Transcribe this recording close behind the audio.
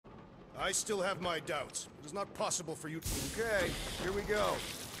I still have my doubts. It is not possible for you to... Okay, here we go.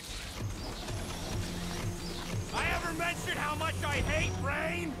 I ever mentioned how much I hate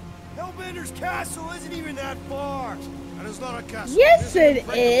rain? Hellbender's castle isn't even that far. That is not a castle. Yes, it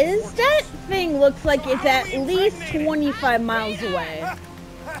is. That thing looks like it's at least 25 miles away.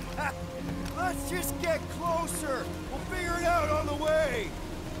 Let's just get closer. We'll figure it out on the way.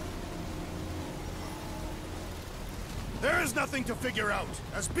 There is nothing to figure out.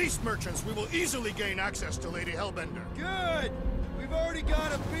 As beast merchants, we will easily gain access to Lady Hellbender. Good. We've already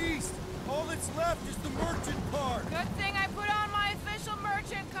got a beast. All that's left is the merchant part. Good thing I put on my official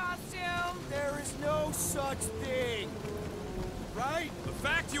merchant costume. There is no such thing. Right? The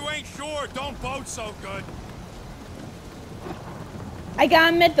fact you ain't sure don't bode so good. I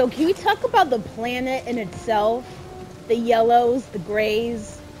gotta admit though, can we talk about the planet in itself? The yellows, the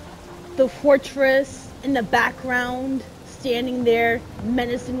grays, the fortress in the background, standing there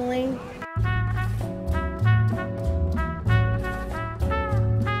menacingly.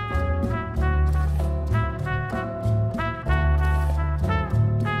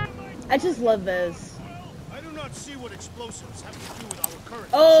 I just love this. I do not see what explosives have to do with our current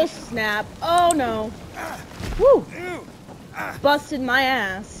Oh position. snap. Oh no. Woo. Busted my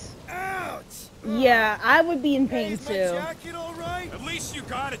ass. Ouch. Yeah, I would be in Hey, pain is my too. jacket all right? At least you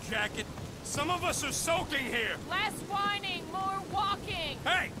got a jacket. Some of us are soaking here. Less whining, more walking.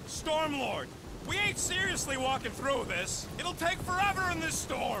 Hey, Stormlord. We ain't seriously walking through this. It'll take forever in this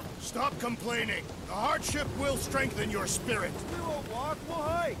storm. Stop complaining. The hardship will strengthen your spirit. We won't walk, we'll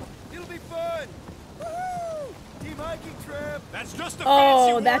hike. It'll be fun. Woohoo! Team hiking trip. That's just a Oh,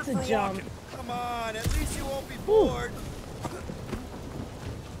 fancy word that's a for jump. walking. Come on, at least you won't be bored.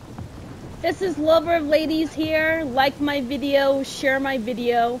 This is Lover of Ladies here. Like my video, share my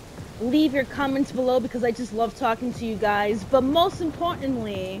video, leave your comments below because I just love talking to you guys. But most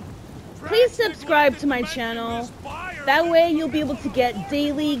importantly, please subscribe to my channel. That way you'll be able to get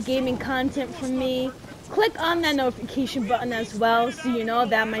daily gaming content from me. Click on that notification button as well so you know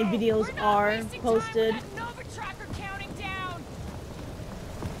that my videos are posted.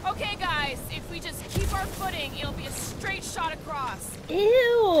 Okay guys, if we just keep our footing, it'll be a straight shot across.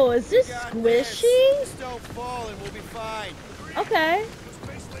 Ew, is this Got squishy? this. Just don't fall and we'll be fine. Okay.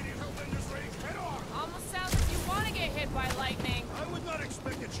 Space Lady Hellbender's rage head on. Almost sounds like you want to get hit by lightning. I would not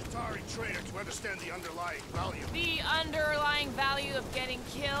expect a Chitauri trader to understand the underlying value. The underlying value of getting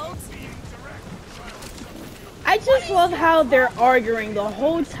killed? Being direct, I just love how they're arguing the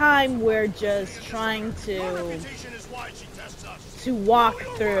whole time we're just trying Your to reputation is why she tests us. walk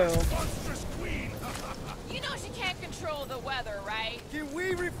through. Monstrous queen. You know she can't control the weather, right? Can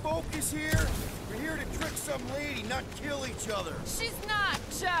we refocus here? We're here to trick some lady, not kill each other. She's not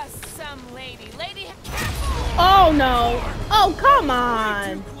just some lady. Lady... Oh no. Oh, come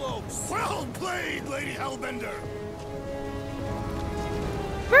on. Too close. Well played, Lady Hellbender.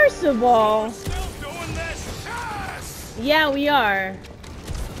 First of all, Still doing this? Yes. yeah, we are.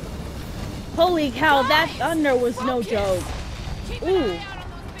 Holy cow, that thunder was no joke. Keep Ooh. an eye out on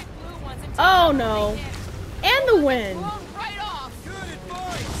those big blue ones and Oh take no. them when they And the wind. hit. Blown right off. Good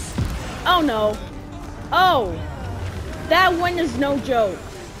advice. Oh no. Oh. That wind is no joke.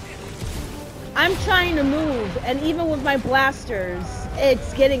 I'm trying to move, and even with my blasters,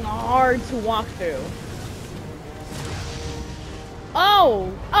 it's getting hard to walk through. Oh!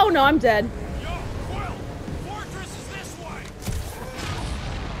 Oh no, I'm dead. Yo, Quill! Fortress is this way!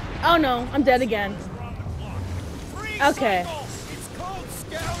 Oh no, I'm dead again. We're on the clock. 3 Okay. cycles! It's called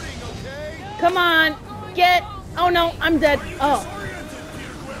scouting, okay? Come on, get. Oh no, I'm dead. Oh. I'll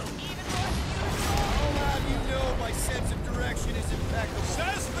have you know my sense of direction is impeccable.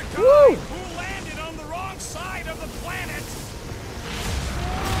 Says the guy Woo! who landed on the wrong side of the planet!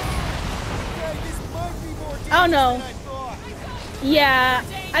 Okay, this might be more dangerous Oh, no. than I thought. Yeah,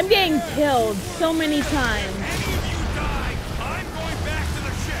 I'm getting killed so many times. Any of you die, I'm going back to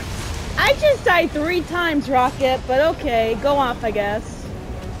the ship! I just died 3 times, Rocket, but okay, go off, I guess.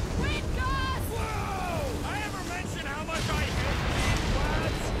 Wind gusts! Whoa! I ever mention how much I hate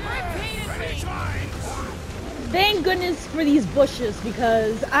Repeatedly. Thank goodness for these bushes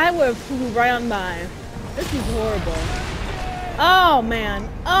because I would have flew right on by. This is horrible. Oh man.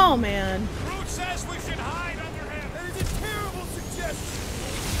 Oh man. Groot says we should hide under him! That is a terrible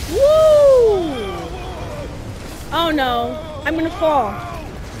suggestion. Woo! Oh no. I'm gonna fall.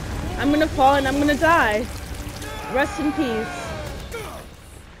 I'm gonna fall and I'm gonna die. Rest in peace.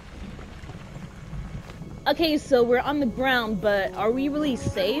 Okay, so we're on the ground, but are we really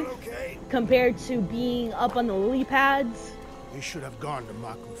safe Okay. compared to being up on the lily pads? We should have gone to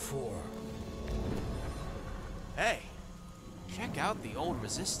Maku 4. Hey, check out the old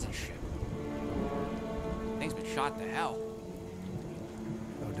resistance ship. Thing's been shot to hell.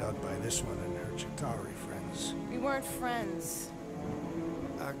 No doubt by this one and her Chitauri friends. We weren't friends.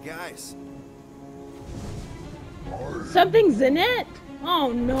 Guys. Something's in it?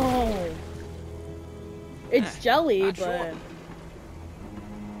 Oh no. It's jelly, not but... sure.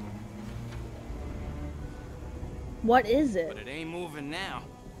 What is it? But it ain't moving now.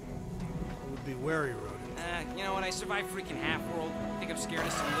 Would be wary, Rodent. You know what? I survived freaking Half-World. I think I'm scared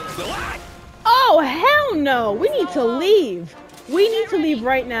of some little... Oh, hell no! We need to leave. We need to leave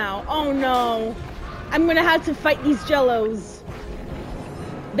right now. Oh no. I'm gonna have to fight these Jellos.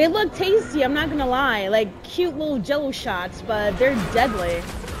 They look tasty, I'm not gonna lie. Like cute little Jello shots, but they're deadly.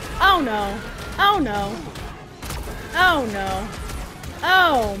 Oh no. Oh no. Oh no.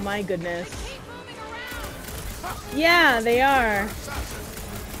 Oh my goodness. Yeah, they are.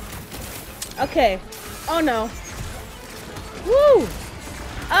 Okay. Oh no. Woo!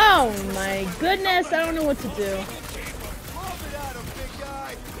 Oh my goodness, I don't know what to do.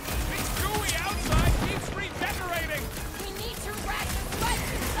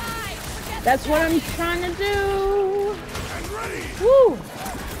 That's what I'm trying to do. Woo!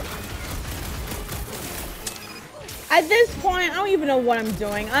 At this point, I don't even know what I'm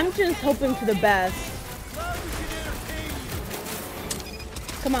doing. I'm just hoping for the best.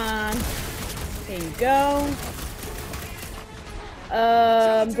 Come on. There you go.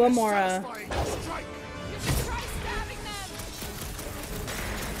 Glamora.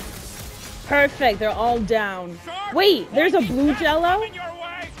 Perfect, they're all down. Wait, there's a blue Jello?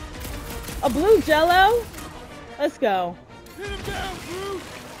 A blue Jello? Let's go.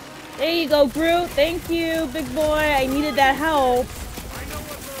 There you go, Groot. Thank you, big boy. I needed that help.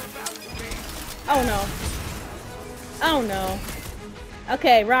 Oh no. Oh no.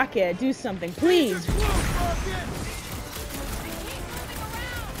 Okay, Rocket, do something, please.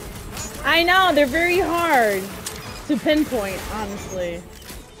 I know, they're very hard to pinpoint, honestly.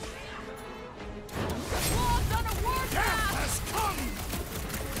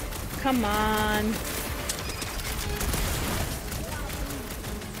 Come on.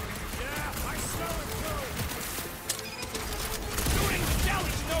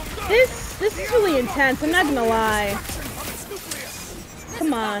 This is really intense, I'm not gonna lie.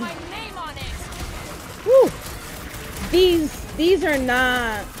 Come on. Woo! These are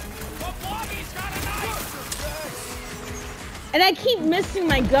not. And I keep missing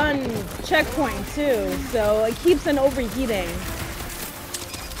my gun checkpoint too, so it keeps on overheating.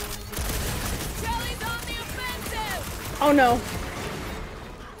 Oh no.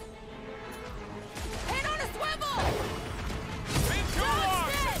 Head on a swivel! Been too long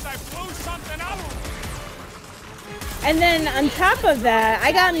since I blew something up. And then on top of that,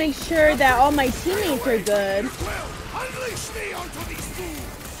 I gotta make sure that all my teammates are good.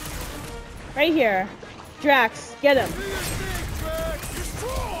 Right here. Drax, get him.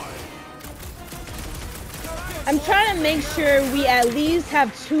 I'm trying to make sure we at least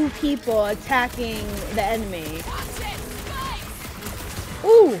have 2 people attacking the enemy.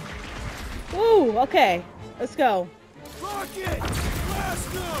 Ooh! Ooh, okay. Let's go.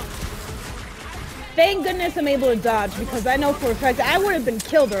 Thank goodness I'm able to dodge, because I know for a fact I would have been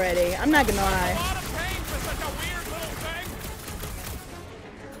killed already. I'm not gonna lie.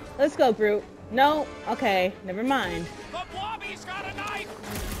 Let's go, Groot. No? Okay, never mind.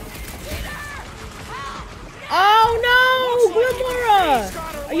 Oh no!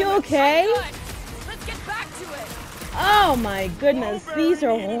 Glamora! Are you okay? Let's get back to it. Oh my goodness, these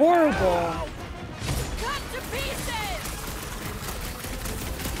are horrible. Cut to pieces.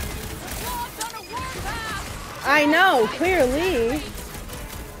 Logs on a warpath. I know, clearly.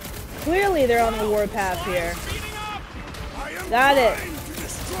 Clearly they're on the warpath here. Got it.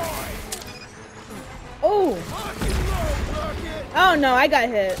 Oh. Oh no, I got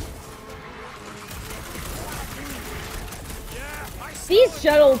hit. These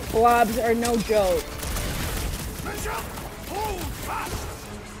shuttle blobs are no joke.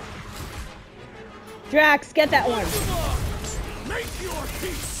 Drax, get that one. Make your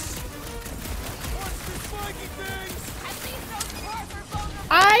peace.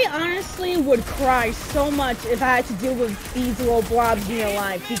 I honestly would cry so much if I had to deal with these little blobs in real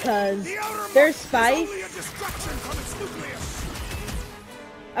life, because their spikes.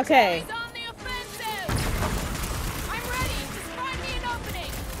 Okay.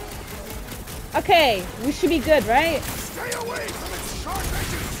 Okay, we should be good, right? Stay away from its sharp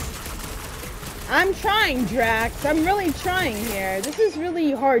edges. I'm trying, Drax. I'm really trying here. This is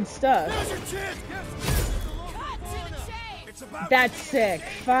really hard stuff. That's sick.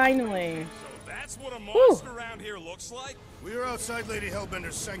 Finally. So that's what a monster around here looks like? We are outside Lady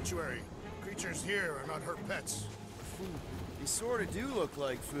Hellbender's sanctuary. Creatures here are not her pets. Food. They sort of do look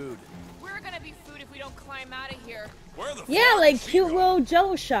like food. We're gonna be food if we don't climb out of here. Where the Yeah, fuck like is she cute going? little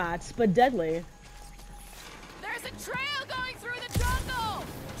Jello shots, but deadly. There's a trail going through the jungle!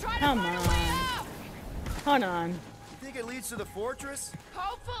 Try to Come find a way on. up! Hold on. You think it leads to the fortress?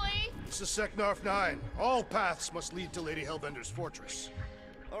 Hopefully! This is Seknarf 9. All paths must lead to Lady Hellbender's fortress.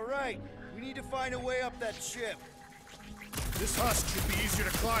 All right, we need to find a way up that ship. This husk should be easier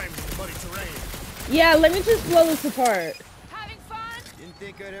to climb than the muddy terrain. Yeah, let me just blow this apart. Having fun? Didn't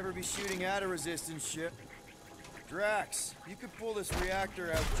think I'd ever be shooting at a resistance ship. Drax, you could pull this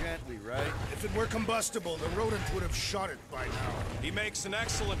reactor out gently, right? If it were combustible, the rodent would have shot it by now. He makes an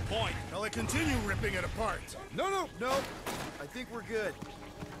excellent point. Shall I continue ripping it apart? No. I think we're good.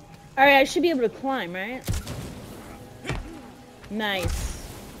 Alright, I should be able to climb, right? Nice.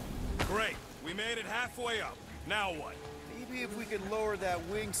 Great. We made it halfway up. Now what? Maybe if we could lower that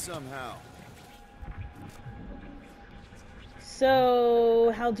wing somehow.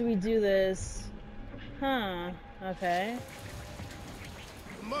 So, how do we do this? Huh. Okay.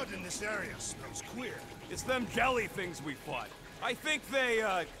 The mud in this area smells queer. It's them jelly things we fought. I think they,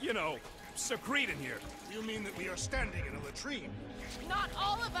 you know, secrete in here. You mean that we are standing in a latrine? Not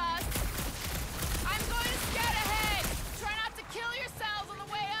all of us! I'm going to scout ahead! Try not to kill yourselves on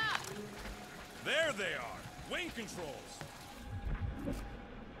the way up! There they are. Wing controls.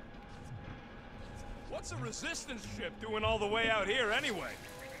 What's a resistance ship doing all the way out here anyway?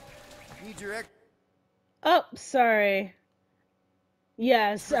 Need your Oh, sorry.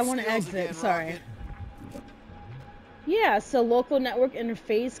 Yes, I want to skills exit. again, Sorry. Rocket. Yeah, so local network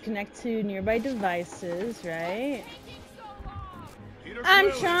interface connect to nearby devices, right? Taking so long! Peter I'm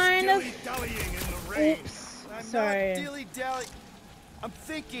Quill is trying to- dilly-dallying in the rain. Oops. I'm Sorry. not dilly-dally. I'm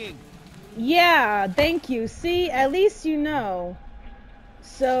thinking. Yeah, thank you. See, at least you know.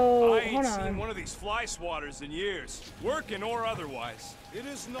 So, I ain't hold seen on. one of these fly swatters in years, working or otherwise. It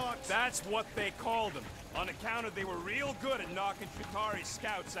is not. That's what they called them, on account of they were real good at knocking Chitauri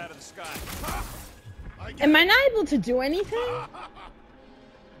scouts out of the sky. Am I not able to do anything?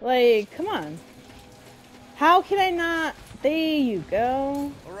 Like, come on. How can I not? There you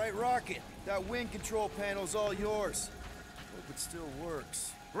go. All right, Rocket. That wing control panel's all yours. Hope it still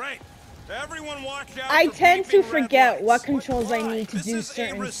works. Great. Everyone watch out I for tend to beeping red forget lights. what controls I need to This do is a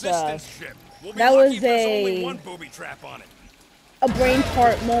certain resistance stuff. ship. We'll be That lucky was if there's only a- one booby trap on it. A brain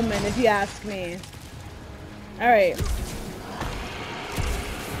fart moment, if you ask me. Alright.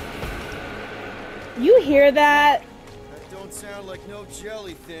 You hear that? That don't sound like no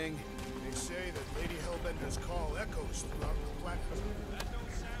jelly thing. They say that Lady Hellbender's call echoes throughout the planet.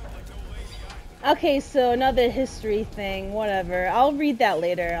 Okay, so another history thing, whatever. I'll read that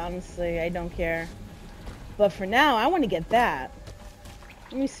later, honestly. I don't care. But for now, I want to get that.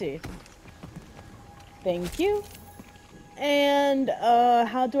 Let me see. Thank you. And,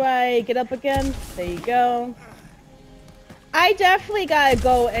 how do I get up again? There you go. I definitely gotta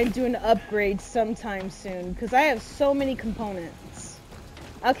go and do an upgrade sometime soon, because I have so many components.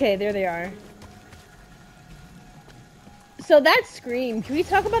 Okay, there they are. So that scream, can we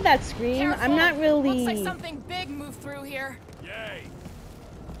talk about that scream? Careful. I'm not really... Looks like something big moved through here. Yay.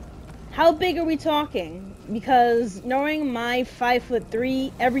 How big are we talking? Because knowing my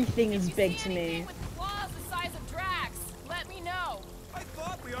 5'3", everything is If you big see to me. anything with claws the size of Drax, let me know. I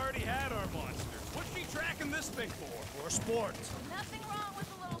thought we already had our monster. What's she tracking this thing for? For sport. Nothing wrong with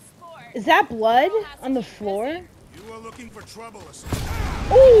a little sport. Is that blood Girl has to on the keep floor? busy. You are looking for trouble,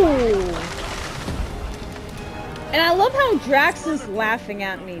 Ooh! And I love how Drax is laughing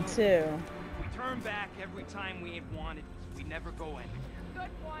at me too. We turn back every time we ain't wanted. We never go in. Good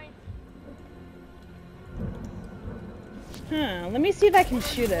point. Huh, let me see if I can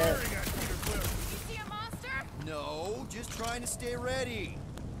shoot it. firing at Peter Quill. You see a monster? No, just trying to stay ready.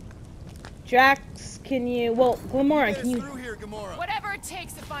 Drax, can you... Well, Glamora, Get us can you... through here, Gamora. Whatever it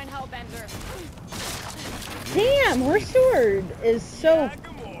takes to find Hellbender. Damn, her sword is so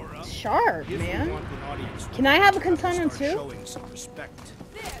Gamora. sharp, If you man. want an audience, Can I have a katana start too? showing some respect.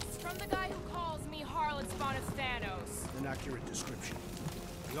 This from the guy who calls me Harlot Spawn of Thanos. An accurate description.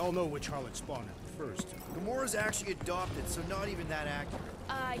 We all know which harlot spawned it first. Gamora's actually adopted, so not even that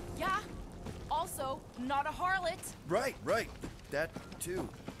accurate. Yeah. Also, not a harlot. Right. That too.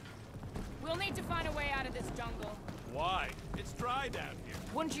 We'll need to find a way out of this jungle. Why? It's dry down here.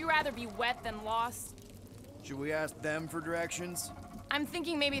 Wouldn't you rather be wet than lost? Should we ask them for directions? I'm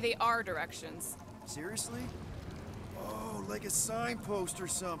thinking maybe they are directions. Seriously? Oh, like a signpost or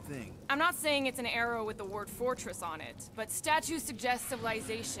something. I'm not saying it's an arrow with the word fortress on it, but statues suggest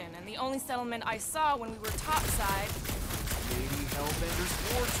civilization, and the only settlement I saw when we were topside... Lady Hellbender's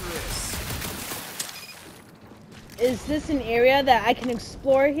fortress. is this an area that I can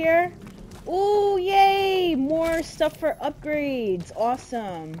explore here? Ooh, yay! More stuff for upgrades.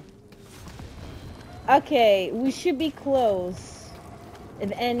 Awesome. Okay, we should be close.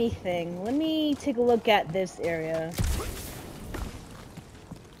 If anything. Let me take a look at this area.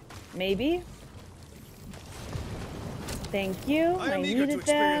 Maybe? Thank you. I am eager needed to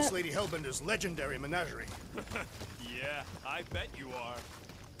experience that. Lady Hellbender's legendary menagerie. Yeah, I bet you are.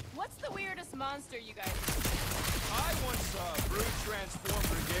 What's the weirdest monster you guys? I once saw a brood transformed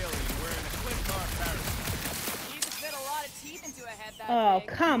regalian wearing a Clintar parasite. You could fit a lot of teeth into a head that Oh, big.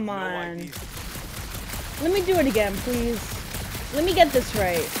 come No on. idea. Let me do it again, please. Let me get this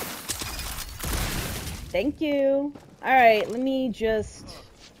right. Thank you. Alright, let me just...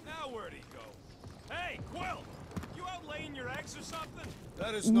 Now where'd he go? Hey, Quill! You out laying your eggs or something?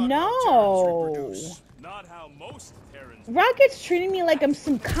 That is not No. how Terrans reproduce. Not how most Terrans Rocket's treating me like I'm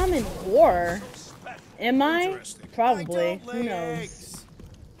some common whore. special. Am I? Interesting. Probably. I don't lay Who knows? eggs.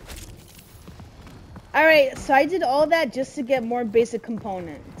 Alright, so I did all that just to get more basic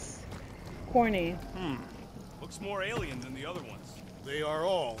components. Corny. Looks more alien than the other ones. They are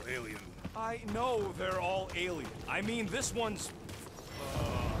all alien. I know they're all alien. I mean, this one's...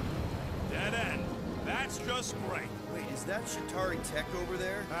 dead end. That's just great. Wait, is that Shatari tech over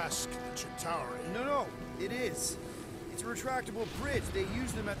there? Ask the Chitauri. No, it is. It's a retractable bridge. They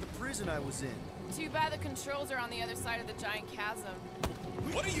used them at the prison I was in. Too bad the controls are on the other side of the giant chasm.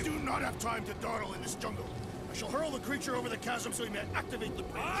 What do you do not have time to dawdle in this jungle? I shall hurl the creature over the chasm so he may activate the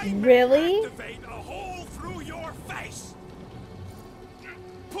bridge. I may Really? activate a hole through your face.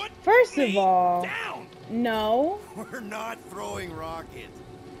 Put First of me all- down. No. We're not throwing rocket.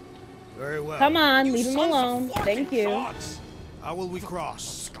 Very well. Come on, You leave him sons of alone. fucking Thank you. dogs. How will we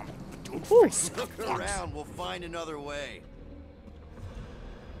cross? Whew. Look around. We'll find another way.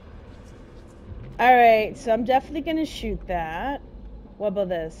 Alright, so I'm definitely gonna shoot that. What about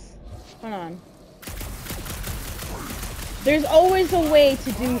this? Hold on. There's always a way to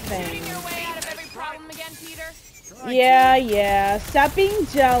do Shooting things. your way out of every problem again, Peter? Yeah. Stop being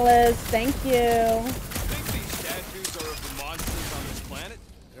jealous. Thank you. Think these statues are of the monsters on this planet?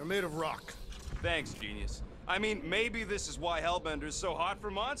 They're made of rock. Thanks, genius. I mean, maybe this is why Hellbender is so hot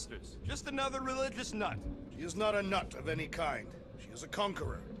for monsters. Just another religious nut. She is not a nut of any kind. She is a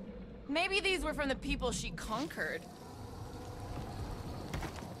conqueror. Maybe these were from the people she conquered.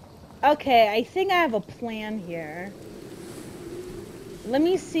 Okay, I think I have a plan here. Let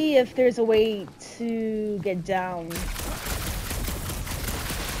me see if there's a way to get down.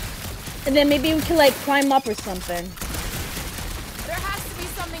 And then maybe we can like climb up or something. There has to be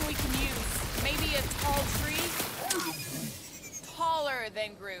something we can use. Maybe a tall tree? Taller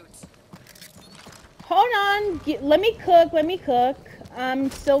than Groot. Hold on, let me cook.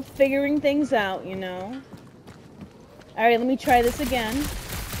 I'm still figuring things out, you know. Alright, let me try this again.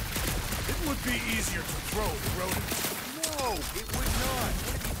 It would be easier to throw the rodent. No, it would not.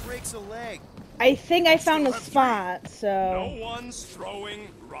 What if he breaks a leg? I think I found a have three. spot, No so... one's throwing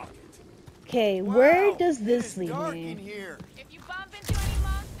rocket. Okay, where Wow, does it this is lead dark in me? here. If you bump into any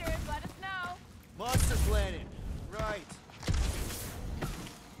monsters, let us know. Monster planet. Right.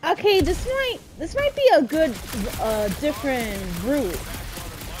 Okay, this might be a good, different route.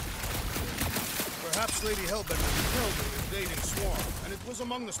 Perhaps Lady Hellbender killed the invading swarm, and it was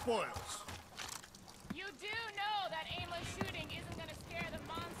among the spoils. You do know that aimless shooting isn't gonna scare the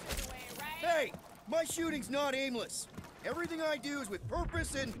monsters away, right? Hey, my shooting's not aimless. Everything I do is with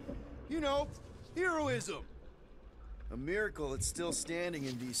purpose and, you know, heroism. A miracle it's still standing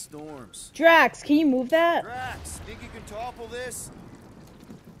in these storms. Drax, can you move that? Drax, think you can topple this?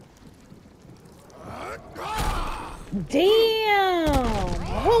 Damn!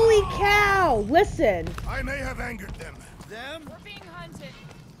 Holy cow! Listen. I may have angered them. Them? We're being hunted.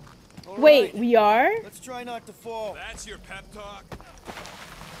 All Wait, right. we are? Let's try not to fall. That's your pep talk?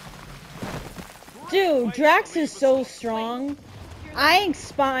 Dude, Drax is so strong. I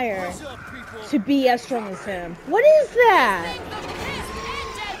aspire What's up, people? to be as strong as him. What is that? Think the fist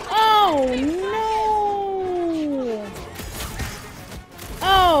and deadly. Oh no!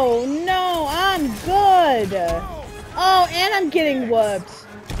 Oh no, I'm good. Oh, and I'm getting whooped.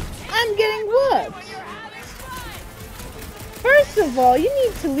 I'm getting whooped. When you're having fun. First of all, you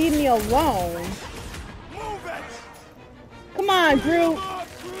need to leave me alone. Move it! Come on, Drew.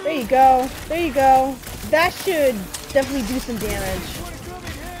 There you go. There you go. That should definitely do some damage. Would have come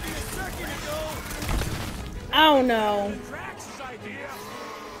in handy a second ago. Oh no. Drax's idea.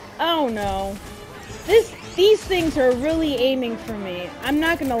 Oh no. These things are really aiming for me. I'm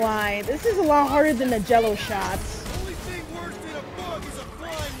not gonna lie. This is a lot harder than the Jello shots. Only thing worse than a bug is a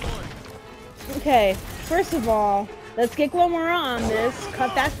flying one. Okay. first of all, let's get Glomora on this.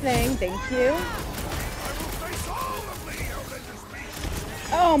 Cut that thing. Thank you.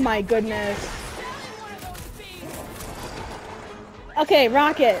 Oh my goodness. Okay,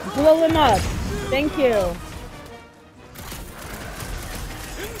 Rocket, blow him up. Thank you.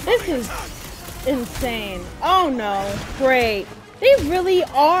 This is insane. Oh no, great. They really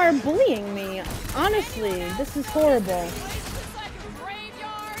are bullying me. Honestly, this is horrible.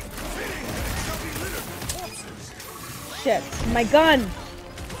 Shit, my gun.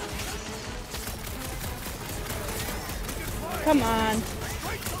 Come on.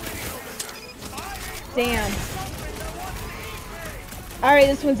 Damn. Alright,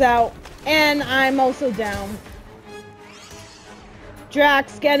 this one's out. And I'm also down.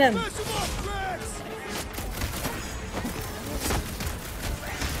 Drax, get him.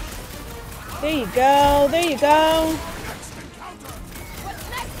 There you go, there you go.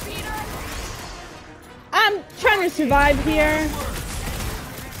 I'm trying to survive here.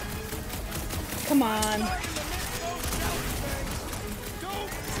 Come on.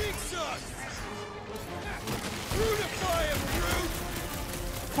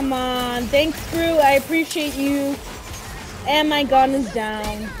 Come on. Thanks, Screw. I appreciate you. And my gun is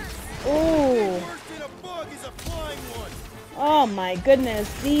down. Ooh. Oh my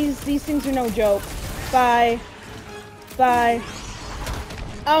goodness. These things are no joke. Bye. Bye.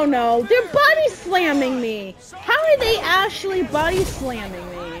 Oh no. They're body slamming me. How are they actually body slamming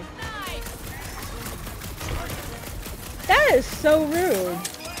me? That is so rude.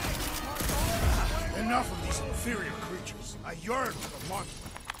 Enough of these inferior creatures. I yearn for monsters.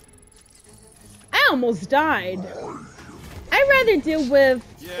 I almost died. I'd rather deal with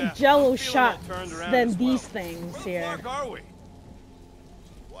Jello shots than these things here.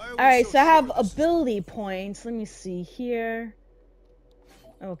 Alright, so I have ability points. Let me see here.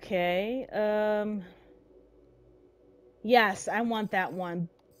 Okay. Yes, I want that one.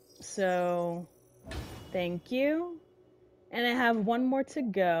 So, thank you. And I have one more to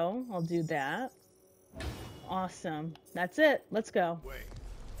go. I'll do that. Awesome. That's it. Let's go. Wait.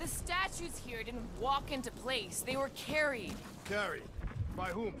 The statues here didn't walk into place. They were carried. Carried? By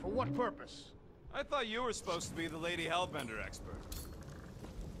whom? For what purpose? I thought you were supposed to be the Lady Hellbender expert.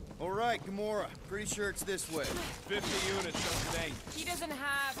 Alright, Gamora. Pretty sure it's this way. 50 units just today. He doesn't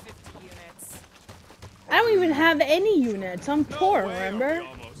have 50 units. I don't even have any units. I'm poor, No way remember? are we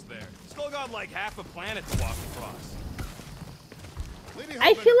almost there. Still got like half a planet to walk across.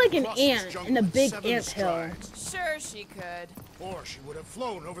 I feel like an ant in a big anthill. Sure she could. Or she would have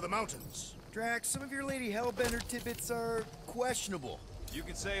flown over the mountains. Drax, some of your Lady Hellbender tidbits are questionable. You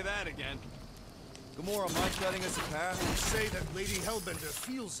can say that again. Gamora, mind cutting us a path? You say that Lady Hellbender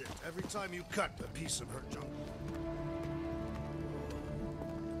feels it every time you cut a piece of her junk.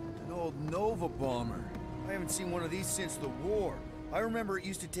 An old Nova bomber. I haven't seen one of these since the war. I remember it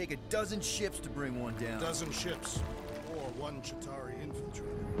used to take a dozen ships to bring one down. A dozen ships. Or one Chitauri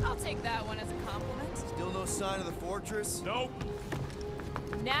infiltrator. I'll take that one as a compliment. Still no sign of the fortress? Nope.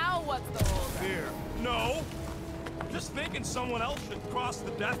 Now what's the holdup? Fear. No. Just thinking someone else should cross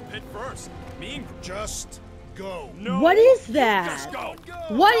the death pit first. Me? Just go. No. What is You that? just go.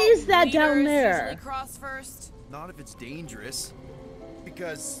 What is that down Leaders there? usually cross first. Not if it's dangerous.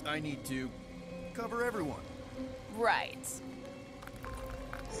 Because I need to cover everyone. Right.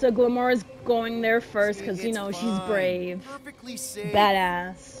 So Glamora's going there first because, you It's know, she's fine. brave. Perfectly safe.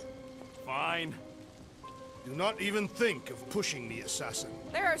 Badass. Fine. Do not even think of pushing me, assassin.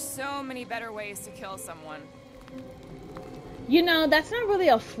 There are so many better ways to kill someone. You know, that's not really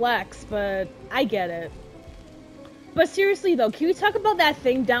a flex, but I get it. But seriously though, can we talk about that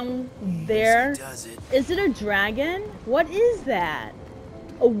thing down there? Does it? Is it a dragon? What is that?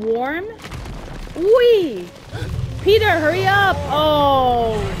 A worm? Wee! Peter, hurry up!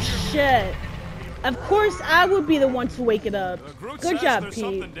 Oh, shit. Of course I would be the one to wake it up. Groot Good says job, there's Pete.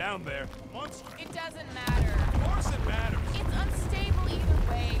 something down there. Monster. It doesn't matter. Of course it matters. It's unstable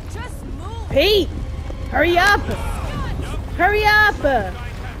either way. Just move. Pete! Hurry up! Hurry up!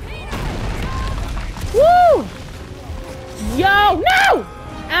 Woo! Yo, no!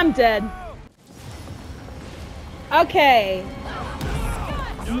 I'm dead. Okay.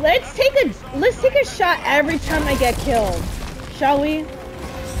 Let's take a shot every time I get killed. Shall we?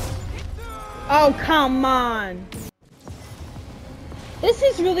 Oh, come on. This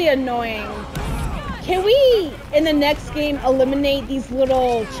is really annoying. Can we, in the next game, eliminate these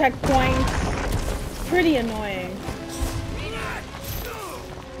little checkpoints? It's pretty annoying.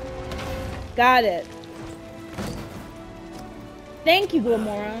 Got it. Thank you,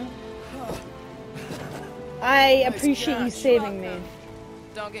 Gamora. I appreciate you saving me.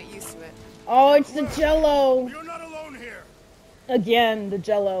 Don't get used to it. Oh, it's the Jello. You're not alone here. Again, the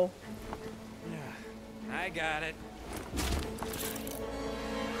Jello. I got it.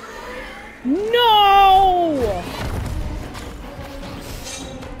 No!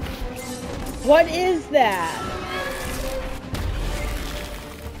 What is that?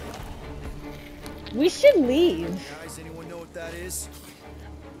 We should leave. Guys, anyone know what that is?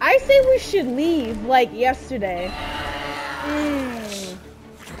 I say we should leave, like yesterday. A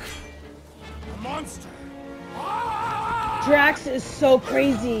monster. Drax is so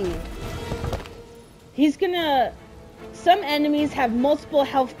crazy. He's gonna... Some enemies have multiple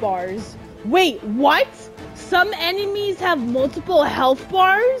health bars. Wait, what? Some enemies have multiple health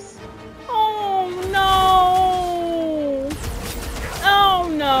bars? Oh no! Oh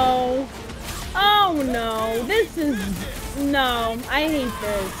no! Oh no! This is... No, I hate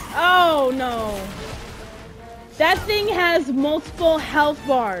this. Oh no! That thing has multiple health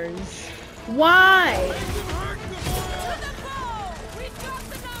bars. Why?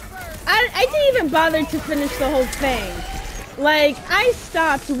 I didn't even bother to finish the whole thing. Like, I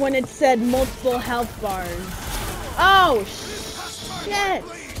stopped when it said multiple health bars. Oh, shit.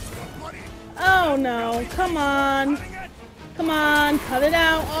 Oh, no. Come on. Come on. Cut it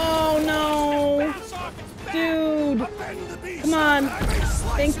out. Oh, no. Dude. Come on.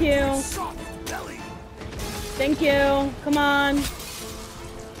 Thank you. Thank you. Come on.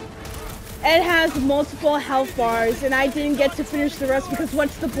 It has multiple health bars, and I didn't get to finish the rest because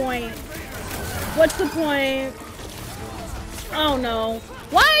what's the point? What's the point? Oh no.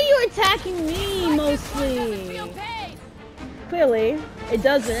 Why are you attacking me mostly? Clearly, it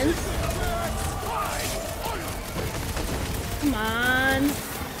doesn't. Come on.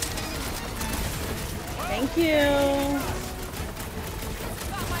 Thank you.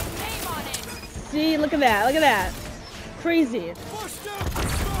 See, look at that. Look at that. Crazy.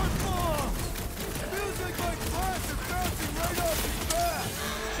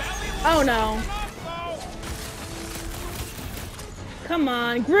 Oh no. Come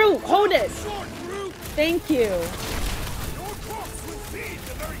on, Groot, hold it. Thank you.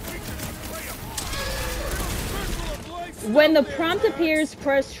 When the prompt appears,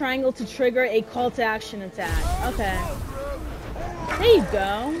 press triangle to trigger a call to action attack. Okay. There you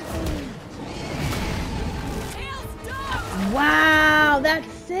go. Wow,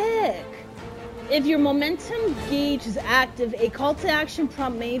 that's sick. If your momentum gauge is active, a call to action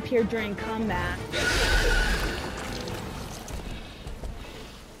prompt may appear during combat.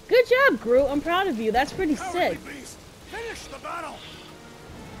 Good job, Groot. I'm proud of you. That's pretty sick. Finish the battle.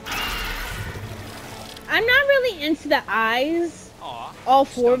 I'm not really into the eyes. Aw, All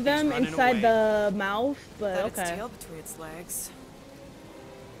four of Stumpy's them running inside away. the mouth, but Got its okay. tail between its legs.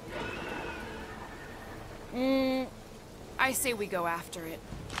 I say we go after it.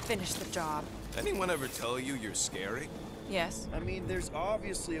 Finish the job. Anyone ever tell you you're scary? Yes. I mean, there's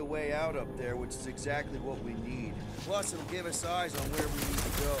obviously a way out up there, which is exactly what we need. Plus, it'll give us eyes on where we need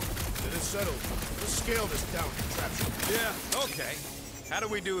to go. It is settled. Let's scale this down contraption. Yeah, okay. How do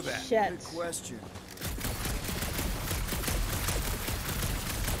we do that? Shit. Good question.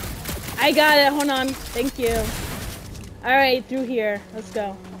 I got it. Hold on. Thank you. All right, through here. Let's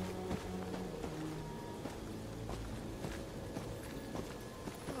go.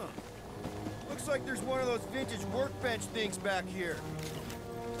 Looks like there's one of those vintage workbench things back here.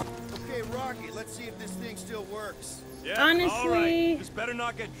 Okay, Rocky, let's see if this thing still works. Yeah, Honestly- all right. Just better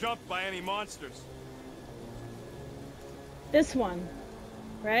not get jumped by any monsters. This one,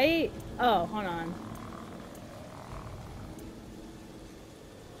 right? Oh, hold on.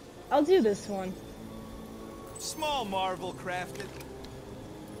 I'll do this one. Small marvel crafted.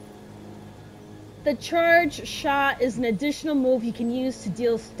 The charge shot is an additional move you can use to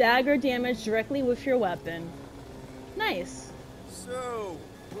deal stagger damage directly with your weapon. Nice. So,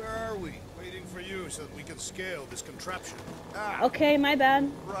 where are we? Waiting for you so that we can scale this contraption. Okay, my bad.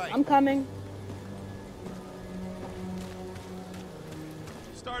 Right. I'm coming.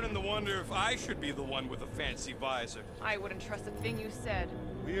 Starting to wonder if I should be the one with a fancy visor. I wouldn't trust a thing you said.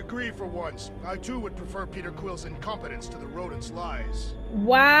 We agree for once. I too would prefer Peter Quill's incompetence to the rodent's lies.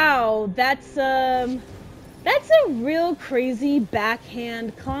 Wow, that's a real crazy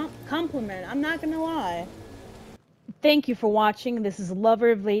backhand compliment. I'm not gonna lie. Thank you for watching. This is Lover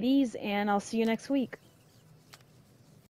of Ladies, and I'll see you next week.